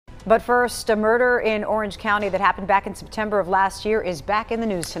But first, a murder in Orange County that happened back in September of last year is back in the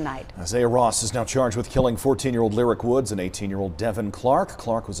news tonight. Issiah Ross is now charged with killing 14-year-old Lyric Woods and 18-year-old Devin Clark.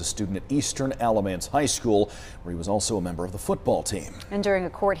 Clark was a student at Eastern Alamance High School, where he was also a member of the football team. And during a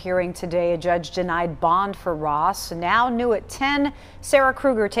court hearing today, a judge denied bond for Ross. Now new at 10, Sarah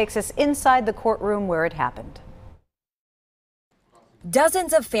Kruger takes us inside the courtroom where it happened.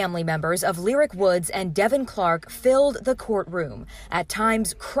 Dozens of family members of Lyric Woods and Devin Clark filled the courtroom, at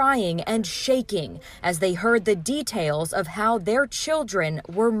times crying and shaking as they heard the details of how their children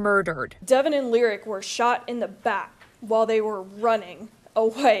were murdered. Devin and Lyric were shot in the back while they were running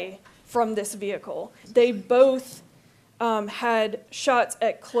away from this vehicle. They both had shots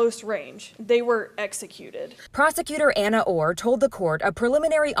at close range. They were executed. Prosecutor Anna Orr told the court a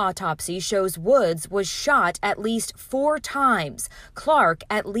preliminary autopsy shows Woods was shot at least 4 times, Clark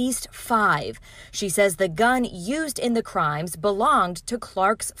at least 5. She says the gun used in the crimes belonged to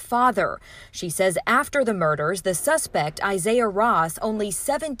Clark's father. She says after the murders, the suspect, Issiah Ross, only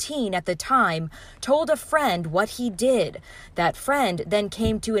 17 at the time, told a friend what he did. That friend then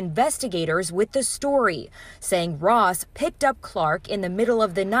came to investigators with the story, saying Ross picked up Clark in the middle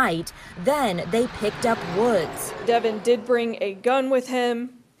of the night, then they picked up Woods. Devin did bring a gun with him,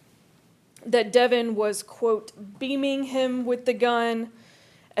 that Devin was, quote, beaming him with the gun,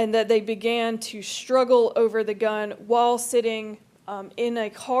 and that they began to struggle over the gun while sitting in a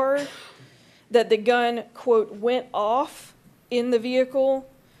car, that the gun, quote, went off in the vehicle,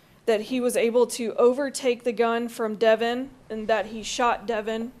 that he was able to overtake the gun from Devin, and that he shot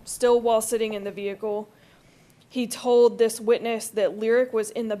Devin still while sitting in the vehicle. He told this witness that Lyric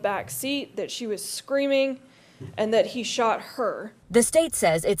was in the back seat, that she was screaming, and that he shot her. The state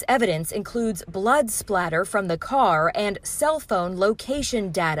says its evidence includes blood splatter from the car and cell phone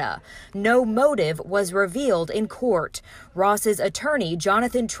location data. No motive was revealed in court. Ross's attorney,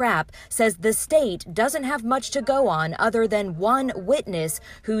 Jonathan Trapp, says the state doesn't have much to go on other than one witness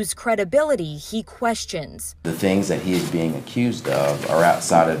whose credibility he questions. The things that he is being accused of are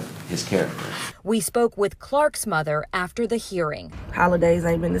outside of his character. We spoke with Clark's mother after the hearing. Holidays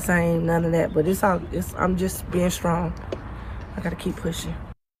ain't been the same, none of that, but I'm just being strong. I gotta keep pushing.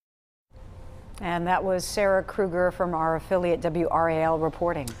 And that was Sarah Kruger from our affiliate WRAL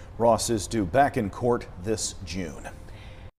reporting. Ross is due back in court this June.